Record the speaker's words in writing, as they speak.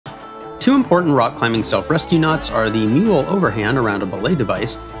Two important rock climbing self-rescue knots are the Mule Overhand around a belay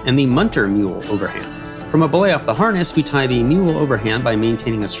device and the Münter Mule Overhand. From a belay off the harness, we tie the Mule Overhand by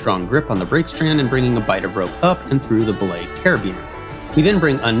maintaining a strong grip on the brake strand and bringing a bight of rope up and through the belay carabiner. We then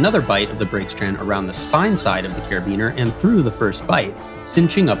bring another bight of the brake strand around the spine side of the carabiner and through the first bight,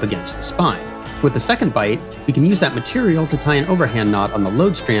 cinching up against the spine. With the second bight, we can use that material to tie an overhand knot on the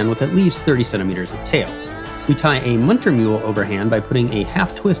load strand with at least 30 centimeters of tail. We tie a Münter Mule overhand by putting a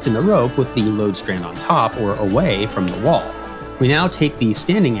half twist in the rope with the load strand on top or away from the wall. We now take the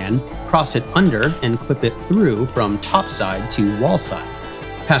standing end, cross it under, and clip it through from top side to wall side.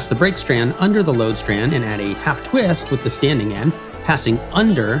 Pass the brake strand under the load strand and add a half twist with the standing end, passing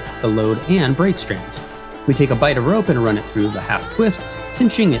under the load and brake strands. We take a bight of rope and run it through the half twist,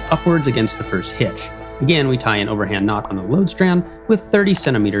 cinching it upwards against the first hitch. Again, we tie an overhand knot on the load strand with 30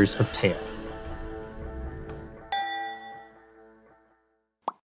 centimeters of tail.